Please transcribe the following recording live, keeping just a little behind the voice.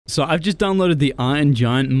So I've just downloaded the Iron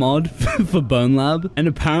Giant mod for BoneLab, and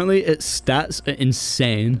apparently its stats are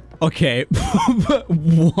insane. Okay,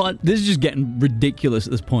 what? This is just getting ridiculous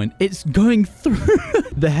at this point. It's going through.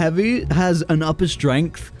 The heavy has an upper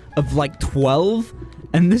strength of like 12,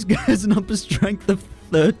 and this guy has an upper strength of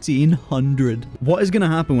 1300. What is gonna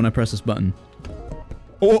happen when I press this button?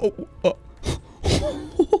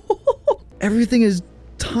 Everything is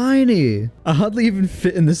tiny. I hardly even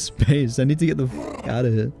fit in this space. I need to get the fuck out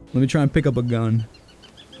of here. Let me try and pick up a gun.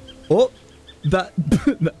 Oh, that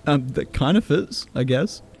kind of fits, I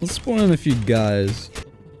guess. Let's spawn in a few guys.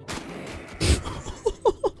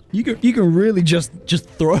 You can really just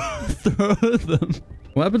throw them.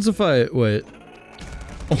 What happens if I wait?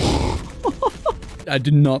 I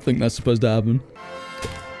did not think that's supposed to happen.